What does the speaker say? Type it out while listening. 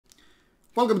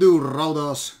Welcome to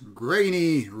Rauta's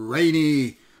grainy,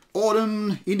 rainy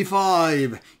autumn Indy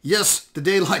 5. Yes, the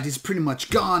daylight is pretty much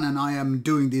gone and I am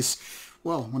doing this,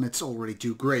 well, when it's already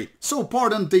too grey. So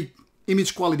pardon the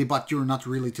image quality, but you're not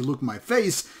really to look my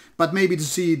face, but maybe to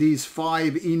see these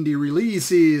 5 indie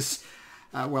releases,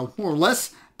 well, more or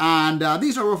less. And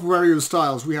these are of various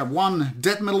styles. We have one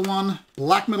death metal one,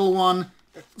 black metal one,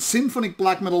 symphonic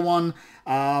black metal one,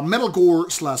 metalcore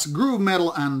 / groove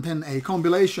metal, and then a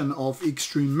compilation of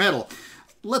extreme metal.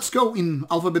 Let's go in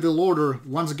alphabetical order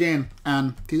once again,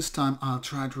 and this time I'll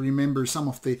try to remember some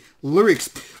of the lyrics.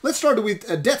 Let's start with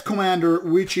Death Kommander,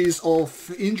 which is of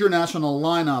international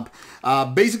lineup.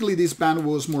 Basically this band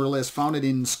was more or less founded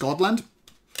in Scotland,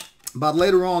 but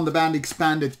later on the band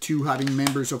expanded to having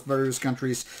members of various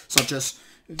countries such as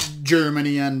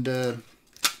Germany and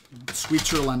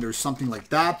Switzerland or something like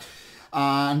that.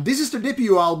 And this is the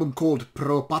debut album called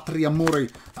Pro Patria Mori.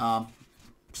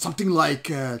 Something like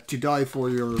to die for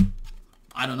your,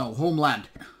 I don't know, homeland.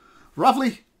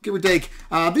 Roughly, give or take.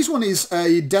 This one is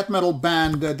a death metal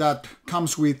band that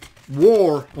comes with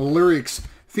war lyrics.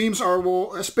 Themes are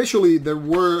war, especially the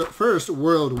First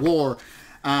World War.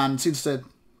 And since the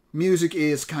music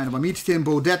is kind of a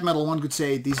mid-tempo death metal, one could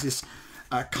say this is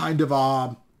a kind of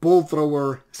a ball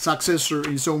thrower successor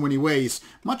in so many ways.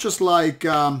 Much as like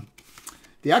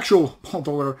the actual ball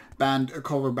thrower band,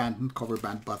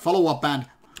 but follow-up band,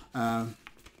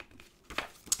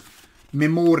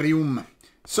 Memorium.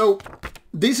 So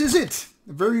this is it.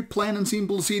 A very plain and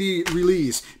simple CD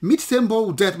release.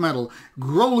 Mid-tempo death metal,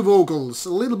 growly vocals, a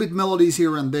little bit melodies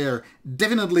here and there.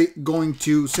 Definitely going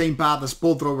to same path as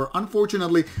ball thrower.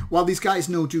 Unfortunately, while these guys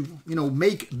know to,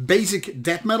 make basic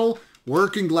death metal,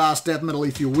 working class death metal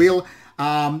if you will,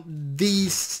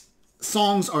 these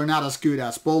songs are not as good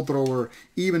as ball thrower,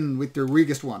 even with their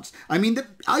weakest ones. I mean, the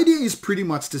idea is pretty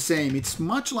much the same. It's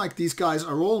much like these guys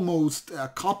are almost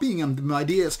copying them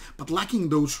ideas, but lacking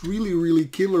those really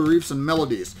killer riffs and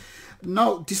melodies.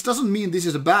 Now, this doesn't mean this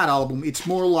is a bad album. It's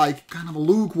more like kind of a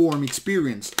lukewarm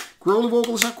experience. Growly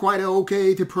vocals are quite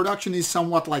okay. The production is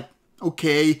somewhat like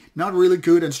okay, not really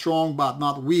good and strong, but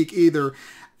not weak either.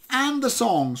 And the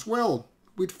songs, well,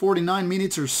 with 49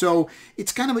 minutes or so,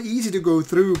 it's kind of easy to go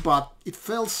through, but it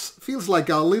feels like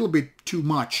a little bit too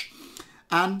much.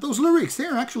 And those lyrics,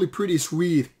 they're actually pretty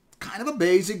sweet. Kind of a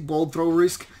basic ball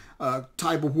thrower-esque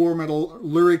type of war metal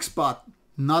lyrics, but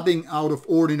nothing out of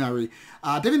ordinary.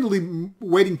 Definitely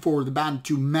waiting for the band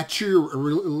to mature a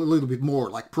little bit more,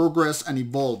 like progress and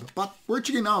evolve. But we're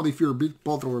checking out if you're a big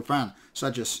ball thrower fan,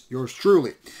 such as yours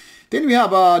truly. Then we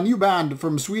have a new band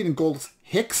from Sweden called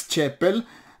Häxkapell,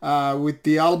 with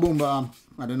the album, I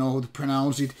don't know how to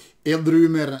pronounce it,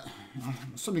 Eldhymner,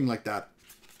 something like that.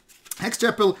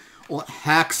 Häxkapell or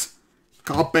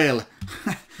Häxkapell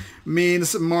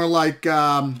means more like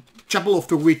Chapel of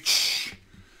the Witch,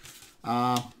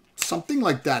 something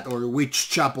like that, or Witch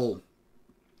Chapel.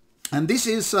 And this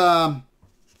is, as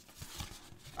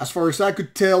far as I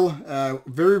could tell, a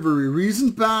very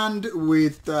recent band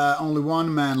with only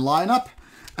one-man lineup.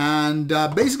 And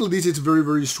basically this is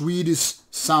very Swedish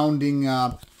sounding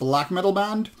black metal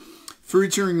band,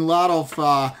 featuring a lot of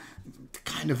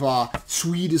kind of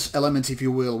Swedish elements, if you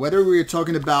will. Whether we're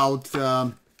talking about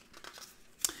the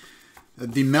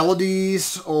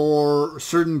melodies or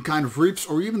certain kind of riffs,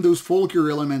 or even those folkier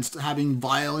elements having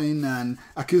violin and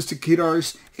acoustic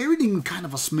guitars, everything kind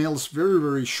of smells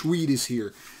very Swedish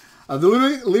here.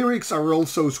 The lyrics are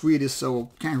also Swedish,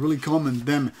 so can't really comment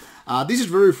them. This is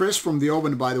very fresh from the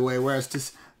oven, by the way, whereas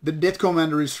the Death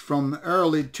Kommander is from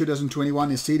early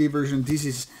 2021 in CD version. This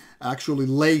is actually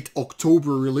late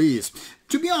October release.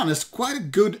 To be honest, quite a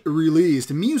good release.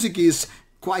 The music is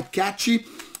quite catchy.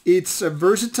 It's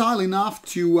versatile enough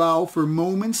to offer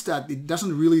moments that it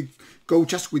doesn't really go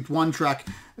just with one track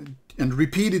and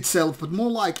repeat itself, but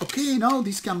more like, okay, now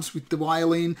this comes with the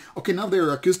violin, okay, now there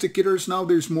are acoustic guitars, now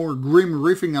there's more grim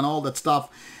riffing and all that stuff.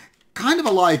 Kind of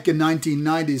like a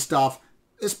 1990s stuff,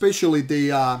 especially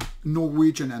the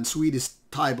Norwegian and Swedish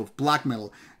type of black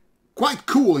metal. Quite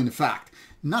cool, in fact.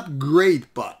 Not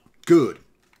great, but good.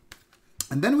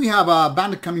 And then we have a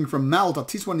band coming from Malta.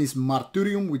 This one is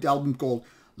Martyrium with the album called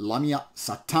Lamia,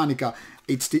 Satanica.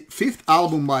 It's the 5th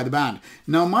album by the band.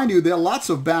 Now, mind you, there are lots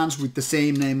of bands with the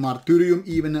same name, Martyrium,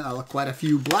 even quite a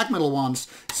few black metal ones.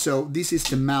 So this is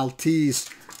the Maltese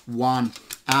one.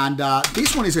 And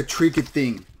this one is a tricky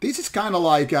thing. This is kind of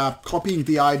like copying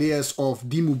the ideas of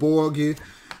Dimmu Borgir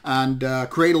and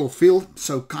Cradle of Filth.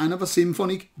 So kind of a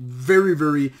symphonic,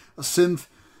 very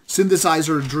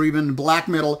synthesizer-driven black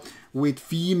metal with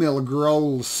female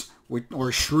growls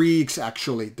or shrieks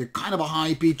actually. They're kind of a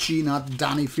high pitchy, not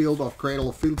Danny Field of Cradle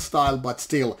of Filth style, but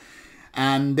still.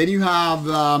 And then you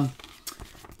have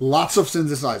lots of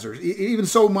synthesizers, even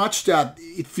so much that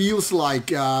it feels like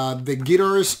the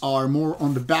guitars are more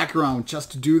on the background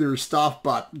just to do their stuff,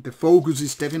 but the focus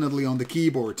is definitely on the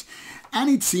keyboards. And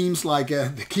it seems like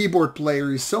the keyboard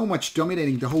player is so much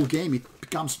dominating the whole game, it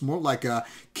becomes more like a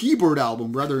keyboard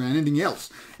album rather than anything else.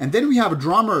 And then we have a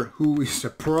drummer who is a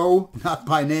pro, not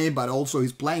by name, but also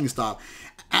his playing style.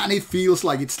 And it feels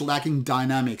like it's lacking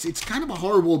dynamics. It's kind of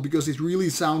horrible because it really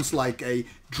sounds like a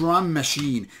drum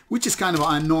machine, which is kind of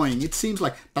annoying. It seems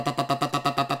like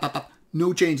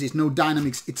no changes, no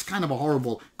dynamics. It's kind of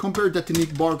horrible. Compare that to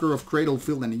Nick Barker of Cradle of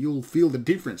Filth and you'll feel the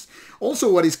difference. Also,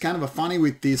 what is kind of funny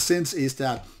with these synths is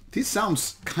that this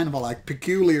sounds kind of like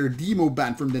peculiar demo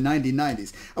band from the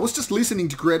 1990s. I was just listening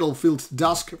to Cradle of Filth's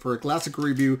Dusk for a classic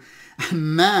review,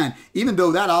 and man, even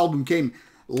though that album came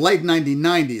late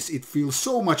 1990s, it feels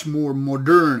so much more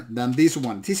modern than this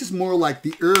one. This is more like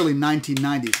the early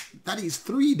 1990s. That is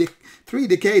three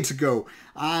decades ago,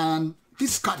 and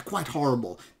this is quite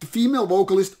horrible. The female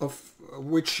vocalist, of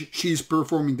which she's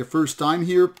performing the first time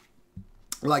here,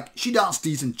 like, she does a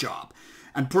decent job.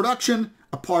 And production,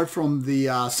 apart from the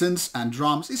synths and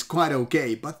drums, is quite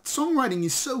okay, but songwriting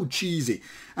is so cheesy,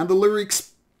 and the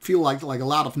lyrics feel like a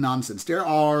lot of nonsense. There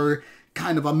are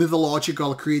kind of a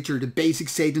mythological creature, the basic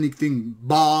satanic thing,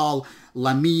 Baal,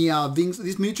 Lamia,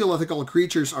 these mythological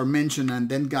creatures are mentioned, and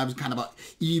then comes kind of a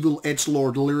evil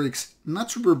edgelord lyrics. Not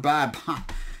super bad, but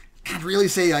can't really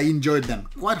say I enjoyed them.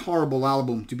 Quite horrible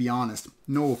album, to be honest.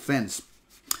 No offense.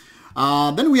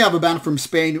 Then we have a band from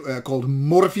Spain called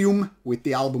Morphium with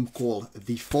the album called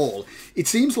The Fall. It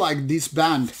seems like this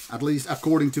band, at least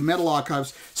according to Metal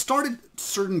Archives, started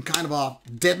certain kind of a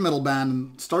death metal band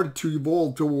and started to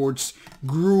evolve towards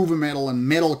groovy metal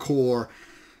and metalcore.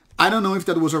 I don't know if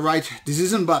that was a right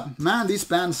decision, but man, this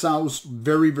band sounds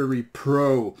very, very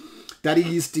pro. That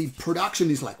is, the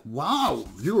production is like, wow,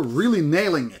 you're really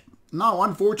nailing it. Now,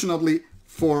 unfortunately,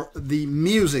 for the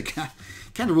music,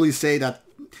 can't really say that.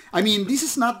 I mean, this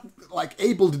is not like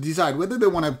able to decide whether they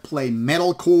want to play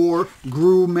metalcore,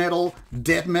 groove metal,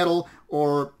 death metal,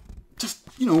 or just,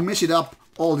 you know, mesh it up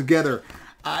all together.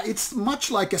 It's much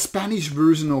like a Spanish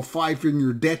version of Five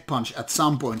Finger Death Punch at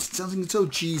some points. It's something so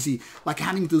cheesy, like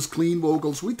having those clean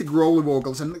vocals with the growly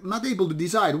vocals and not able to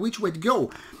decide which way to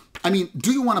go. I mean,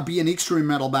 do you want to be an extreme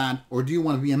metal band or do you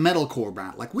want to be a metalcore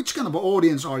band? Like, which kind of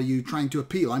audience are you trying to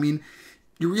appeal? I mean,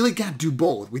 you really can't do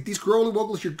both. With these growly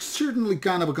vocals, you're certainly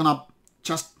kind of gonna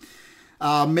just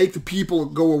make the people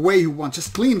go away who want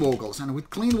just clean vocals. And with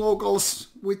clean vocals,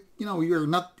 you're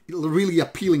not really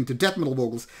appealing to death metal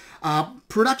vocals.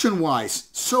 Production-wise,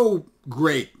 so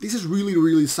great. This is really,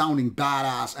 really sounding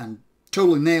badass and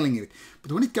totally nailing it.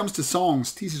 But when it comes to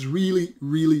songs, this is really,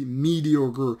 really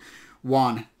mediocre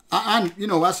one. And,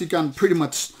 as you can pretty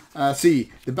much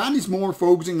see, the band is more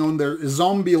focusing on their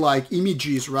zombie-like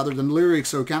images rather than lyrics,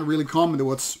 so can't really comment on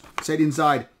what's said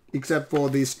inside, except for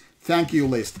this thank you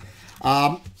list.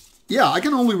 Yeah, I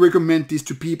can only recommend this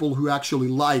to people who actually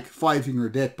like Five Finger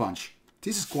Death Punch.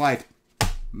 This is quite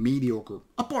mediocre,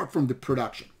 apart from the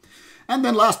production. And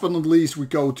then last but not least, we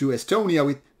go to Estonia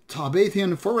with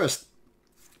Tarbathian Fortress,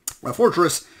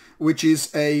 which is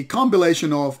a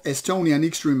compilation of Estonian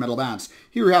extreme metal bands.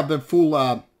 Here we have the full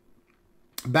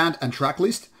band and track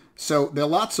list. So there are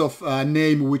lots of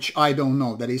names which I don't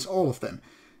know. That is all of them.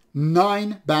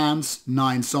 9 bands,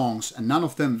 9 songs, and none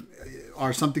of them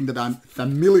are something that I'm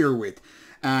familiar with.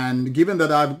 And given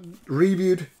that I've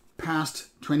reviewed past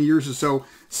 20 years or so,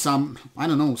 some,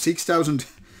 6,000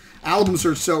 albums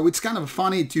or so, it's kind of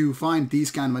funny to find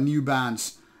these kind of new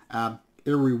bands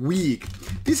every week.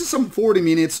 This is some 40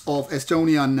 minutes of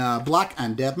Estonian black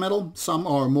and death metal. Some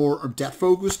are more death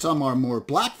focused, some are more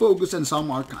black focused, and some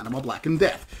are kind of a black and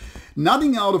death.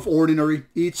 Nothing out of ordinary.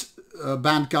 Each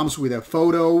band comes with a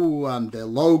photo and the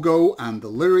logo and the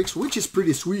lyrics, which is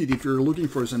pretty sweet if you're looking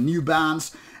for some new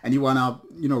bands and you want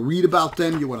to, read about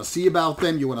them, you want to see about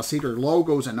them, you want to see their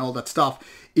logos and all that stuff.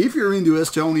 If you're into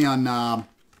Estonian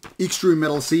extreme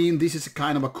metal scene, this is a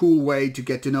kind of a cool way to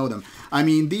get to know them. I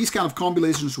mean, these kind of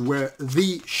compilations were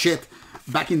the shit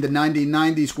back in the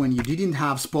 1990s when you didn't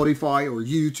have Spotify or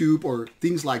YouTube or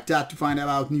things like that to find out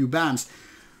about new bands.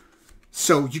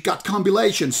 So you got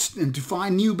compilations, and to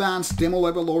find new bands, demo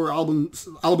level or album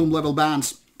level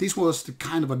bands, this was the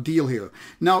kind of a deal here.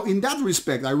 Now, in that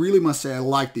respect, I really must say I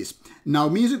like this. Now,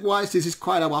 music-wise, this is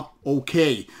quite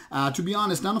okay. To be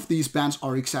honest, none of these bands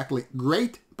are exactly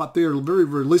great, but they're very,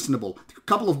 very listenable. They're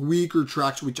couple of weaker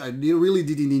tracks which I really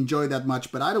didn't enjoy that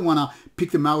much, but I don't want to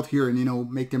pick them out here and, you know,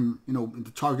 make them, you know,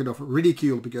 the target of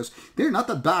ridicule, because they're not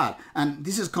that bad. And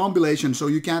this is compilation, so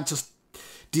you can't just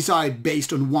decide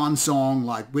based on one song,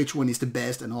 like which one is the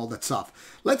best and all that stuff.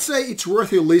 Let's say it's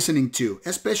worth you listening to,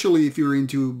 especially if you're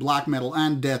into black metal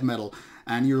and death metal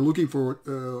and you're looking for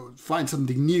find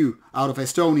something new out of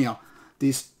Estonia.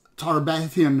 This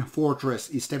Tarbathian Fortress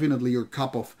is definitely your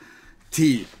cup of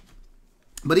tea.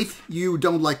 But if you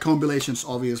don't like compilations,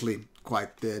 obviously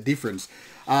quite the difference.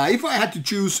 If I had to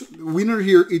choose winner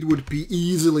here, it would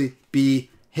easily be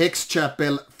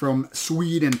Häxkapell from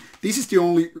Sweden. This is the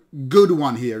only good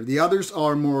one here. The others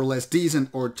are more or less decent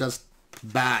or just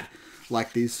bad,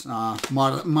 like this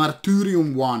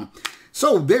Martyrium one.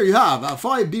 So there you have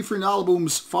 5 different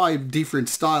albums, 5 different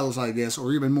styles, I guess,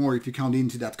 or even more if you count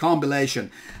into that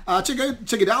compilation.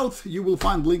 Check it out. You will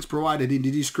find links provided in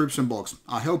the description box.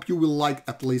 I hope you will like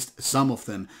at least some of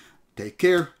them. Take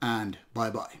care and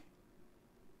bye-bye.